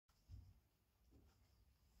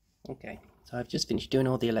Okay, so I've just finished doing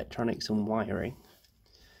all the electronics and wiring,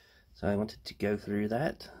 so I wanted to go through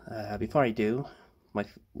that. Before I do, my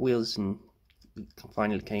wheels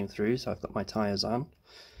finally came through, so I've got my tyres on.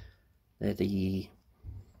 They're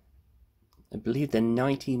I believe they're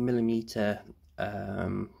 90mm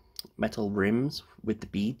metal rims with the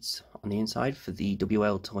beads on the inside for the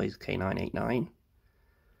WL Toys K989,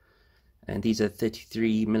 and these are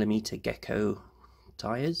 33mm Gecko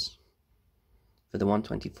tyres for the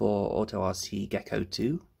 124 Auto RC Gecko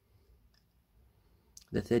 2.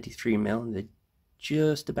 The 33mm, they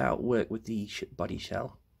just about work with the body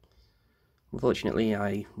shell. Unfortunately,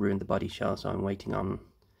 I ruined the body shell, so I'm waiting on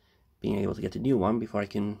being able to get a new one before I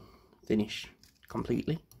can finish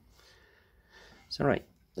completely. So right,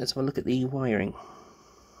 let's have a look at the wiring.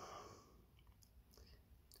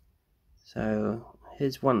 So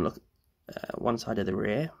here's one look, one side of the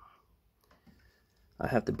rear. I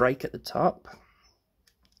have the brake at the top.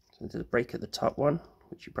 So there's a brake at the top one,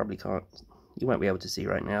 which you won't be able to see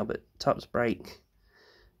right now, but top's brake,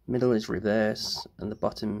 middle is reverse, and the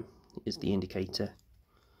bottom is the indicator.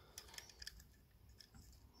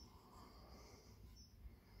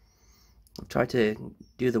 I've tried to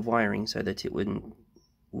do the wiring so that it wouldn't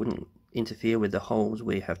interfere with the holes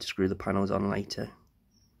where you have to screw the panels on later.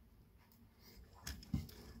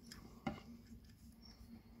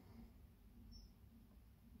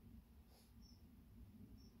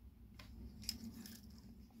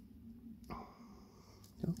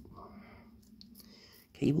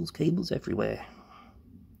 Cables everywhere.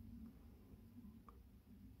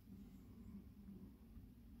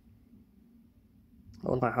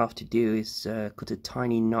 All I have to do is cut a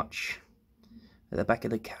tiny notch at the back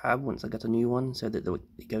of the cab once I got a new one, so that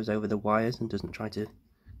it goes over the wires and doesn't try to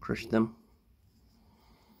crush them.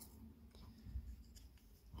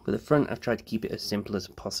 For the front, I've tried to keep it as simple as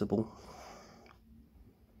possible.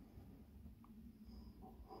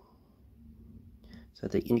 So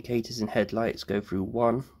the indicators and headlights go through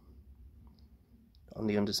one on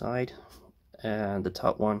the underside, and the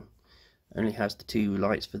top one only has the two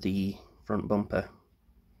lights for the front bumper.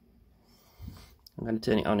 I'm going to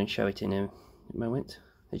turn it on and show it in a moment.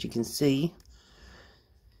 As you can see,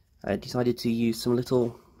 I decided to use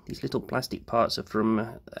these little plastic parts are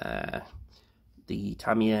from the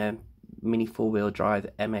Tamiya Mini 4-wheel drive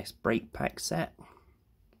MS brake pack set.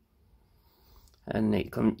 And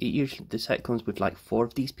the set comes with like 4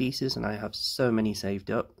 of these pieces, and I have so many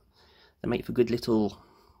saved up. They make for good little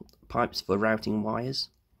pipes for routing wires.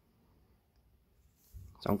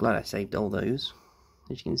 So I'm glad I saved all those.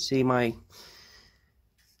 As you can see,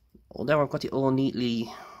 although I've got it all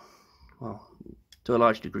neatly, well, to a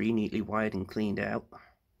large degree, neatly wired and cleaned out.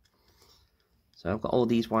 So I've got all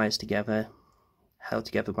these wires together, held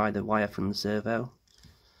together by the wire from the servo.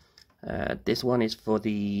 This one is for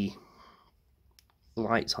the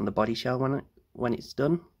lights on the body shell when it's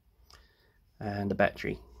done, and the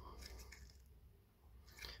battery.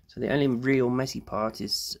 So the only real messy part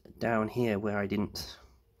is down here, where I didn't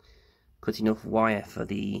cut enough wire for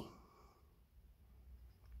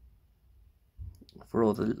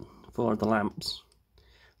all the lamps.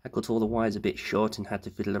 I cut all the wires a bit short and had to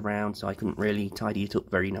fiddle around, so I couldn't really tidy it up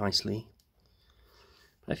very nicely.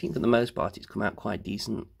 But I think for the most part it's come out quite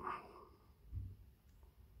decent.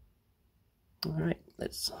 Alright,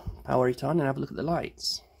 let's power it on and have a look at the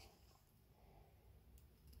lights.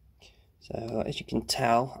 So as you can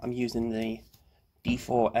tell, I'm using the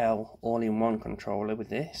D4L all-in-one controller with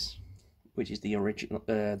this, which is the original,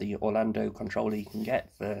 the Orlandoo controller you can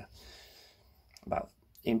get for about,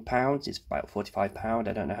 in pounds, it's about £45.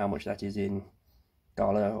 I don't know how much that is in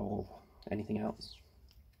dollar or anything else.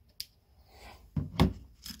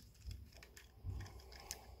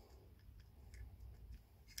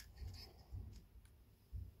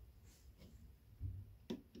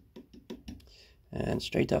 And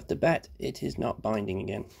straight off the bat, it is not binding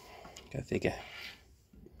again. Go figure.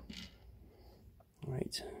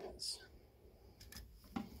 Right, let's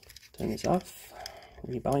turn this off,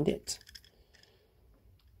 rebind it.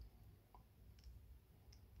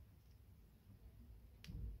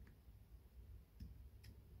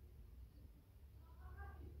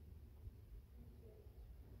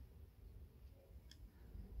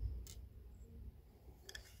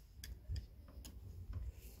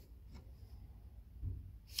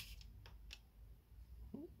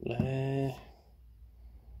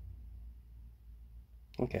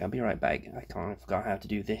 Okay, I'll be right back. I forgot how to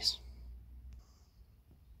do this.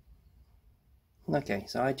 Okay,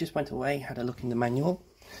 so I just went away, had a look in the manual.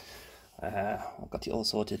 I've got it all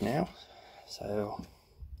sorted now. So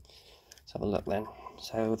let's have a look then.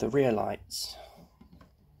 So the rear lights.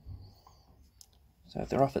 So if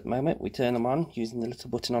they're off at the moment, we turn them on using the little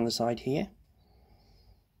button on the side here.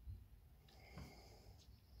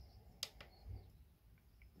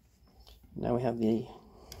 Now we have the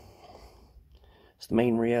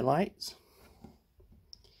main rear lights.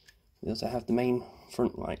 We also have the main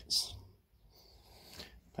front lights.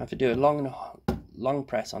 Now if I do a long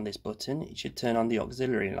press on this button, it should turn on the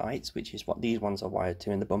auxiliary lights, which is what these ones are wired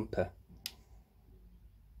to in the bumper.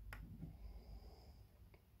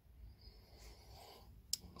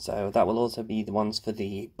 So that will also be the ones for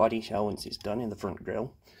the body shell once it's done in the front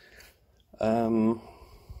grille.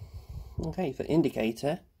 Okay, for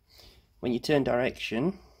indicator, when you turn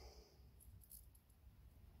direction,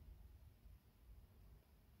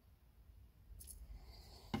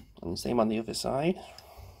 and the same on the other side.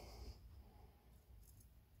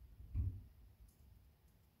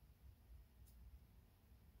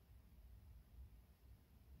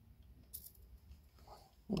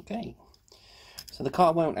 Okay. So the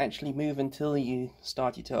car won't actually move until you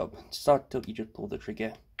start it up. To start it up, you just pull the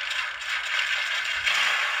trigger.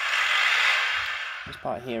 This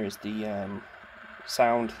part here is the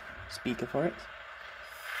sound speaker for it.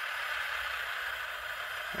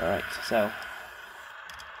 Alright, so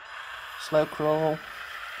slow crawl,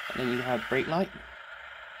 and then you have brake light,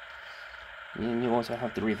 and then you also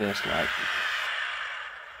have the reverse light.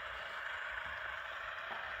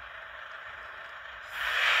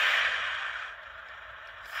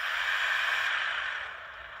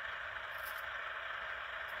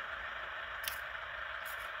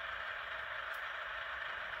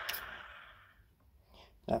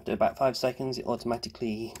 After about 5 seconds, it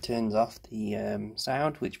automatically turns off the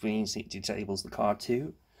sound, which means it disables the car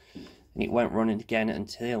too, and it won't run again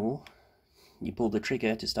until you pull the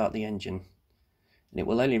trigger to start the engine, and it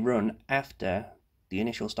will only run after the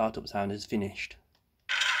initial startup sound is finished.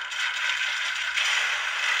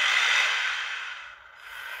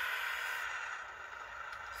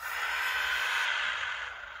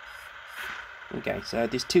 Okay, so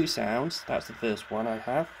there's 2 sounds. That's the first one I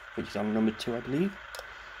have, which is on number 2, I believe.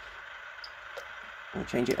 We'll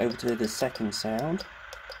change it over to the second sound.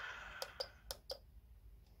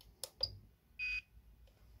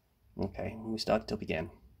 Okay, we start it up again.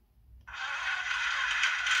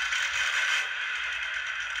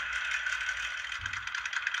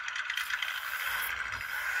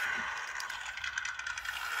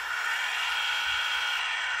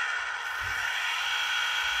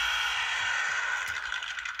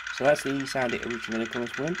 So that's the sound it originally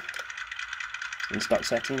comes with. In stock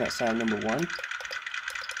setting, that's sound number 1.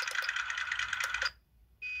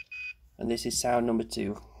 And this is sound number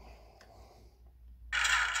 2.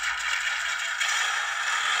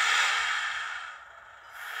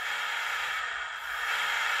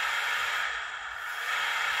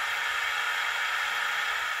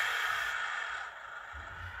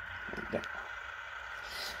 Okay.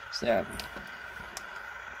 So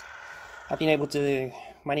I've been able to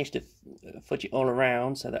manage to fudge it all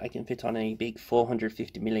around so that I can fit on a big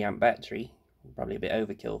 450 milliamp battery. Probably a bit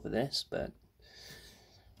overkill for this, but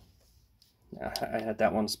I had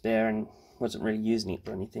that one spare and wasn't really using it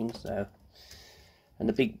for anything. So, and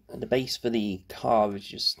the base for the car was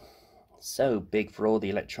just so big for all the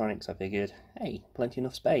electronics. I figured, hey, plenty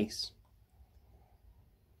enough space.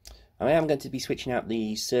 I am going to be switching out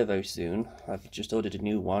the servo soon. I've just ordered a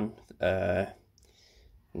new one. I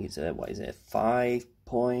think it's a, what is it, 5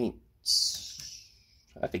 point,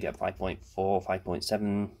 I forget, 5.4,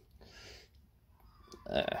 5.7.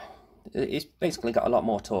 It's basically got a lot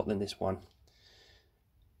more torque than this one.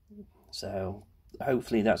 So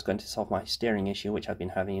hopefully that's going to solve my steering issue, which I've been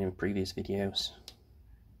having in previous videos.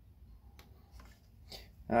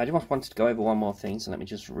 I just wanted to go over one more thing, so let me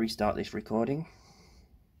just restart this recording,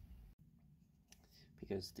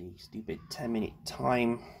 because the stupid 10-minute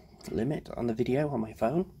time limit on the video on my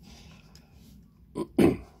phone.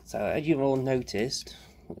 So as you've all noticed,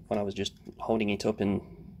 when I was just holding it up and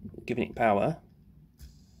giving it power,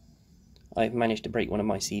 I've managed to break one of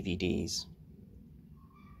my CVDs.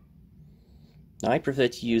 Now I prefer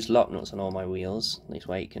to use lock nuts on all my wheels. This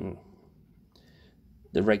way it can,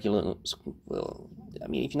 the regular nuts will, I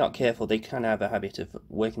mean, if you're not careful, they can have a habit of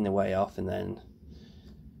working their way off and then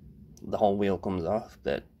the whole wheel comes off.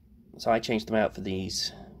 But so I changed them out for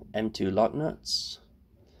these M2 lock nuts,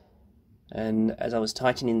 and as I was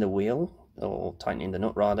tightening the wheel, or tightening the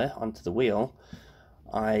nut rather, onto the wheel,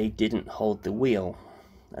 I didn't hold the wheel.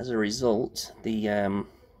 As a result, the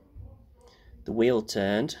wheel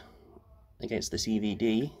turned against the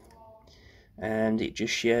CVD and it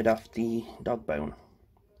just sheared off the dog bone,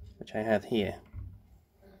 which I have here.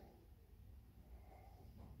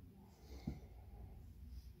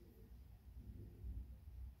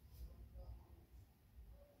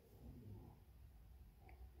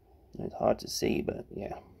 It's hard to see, but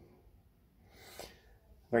yeah,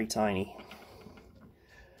 very tiny.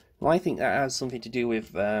 Well, I think that has something to do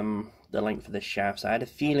with the length of the shafts. I had a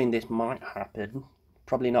feeling this might happen.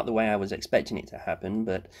 Probably not the way I was expecting it to happen,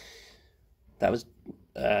 but that was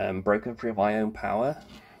broken through my own power.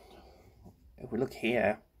 If we look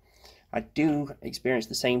here, I do experience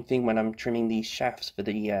the same thing when I'm trimming these shafts for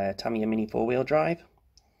the Tamiya Mini 4-wheel drive.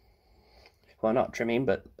 Well, not trimming,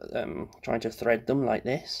 but trying to thread them like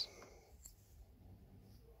this.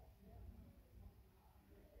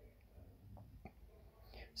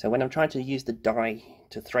 So when I'm trying to use the die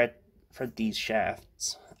to thread these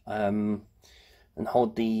shafts and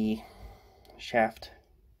hold the shaft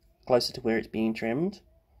closer to where it's being trimmed,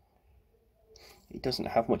 it doesn't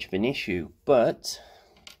have much of an issue. But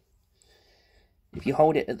if you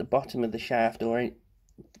hold it at the bottom of the shaft, or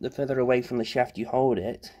the further away from the shaft you hold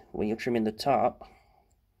it when you're trimming the top,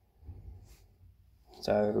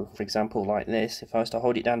 so for example like this, if I was to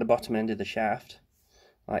hold it down the bottom end of the shaft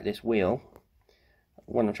like this wheel,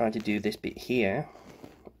 when I'm trying to do this bit here,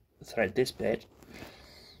 thread this bit,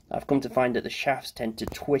 I've come to find that the shafts tend to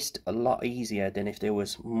twist a lot easier than if they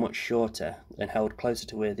was much shorter and held closer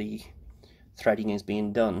to where the threading is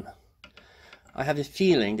being done. I have a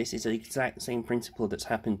feeling this is the exact same principle that's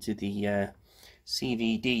happened to the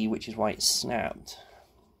CVD, which is why it's snapped.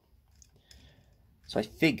 So I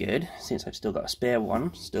figured, since I've still got a spare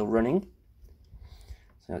one still running,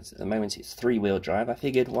 so at the moment it's 3-wheel drive, I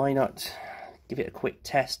figured why not give it a quick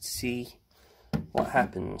test to see what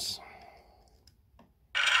happens.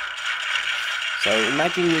 So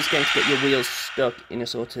imagine you're going to get your wheels stuck in a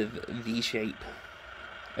sort of V-shape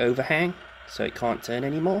overhang, so it can't turn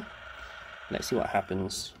anymore. Let's see what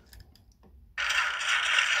happens.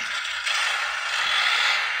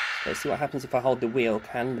 Let's see what happens if I hold the wheel.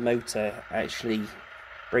 Can the motor actually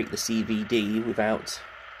break the CVD without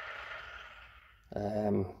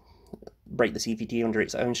break the CVD under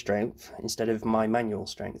its own strength instead of my manual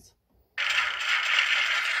strength?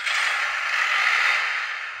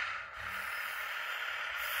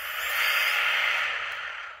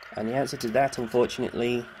 And the answer to that,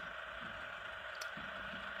 unfortunately,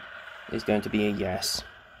 is going to be a yes.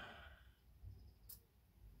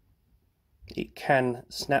 It can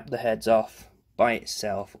snap the heads off by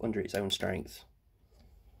itself under its own strength.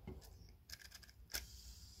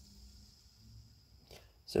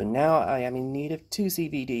 So now I am in need of 2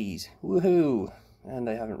 CVDs. Woohoo! And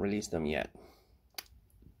they haven't released them yet.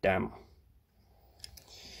 Damn.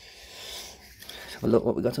 Let's have a look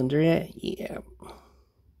what we got under here. Yeah.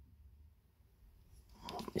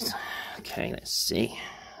 Okay, let's see.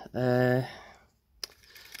 It's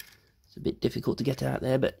a bit difficult to get out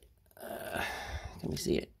there, but can we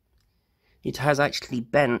see it? It has actually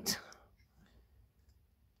bent.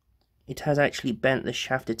 It has actually bent the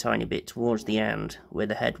shaft a tiny bit towards the end where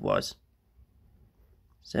the head was.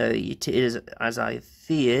 So it is as I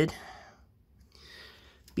feared,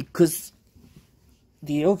 because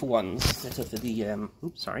the other ones that are for the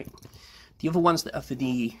the other ones that are for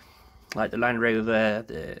the, like the Land Rover,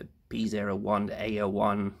 the P01, the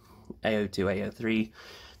A01, A02, A03,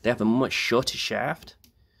 they have a much shorter shaft,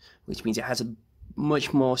 which means it has a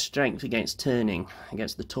much more strength against turning,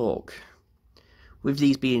 against the torque. With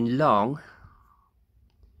these being long,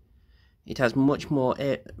 it has much more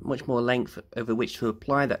length over which to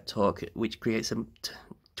apply that torque, which creates a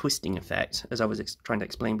twisting effect, as I was trying to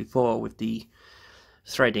explain before with the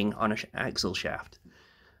threading on an axle shaft.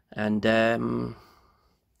 And that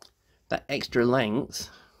extra length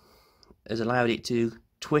has allowed it to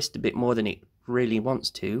twist a bit more than it really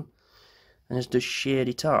wants to, and has just sheared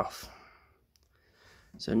it off.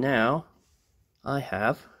 So now I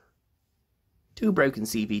have 2 broken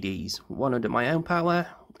CVDs, one under my own power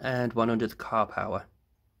and one under the car power.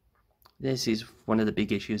 This is one of the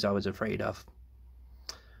big issues I was afraid of.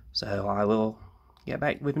 So I will get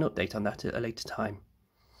back with an update on that at a later time.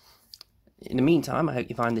 In the meantime, I hope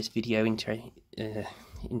you find this video interesting,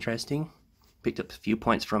 picked up a few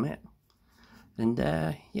points from it, and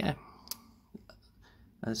yeah,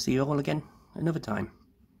 I'll see you all again another time.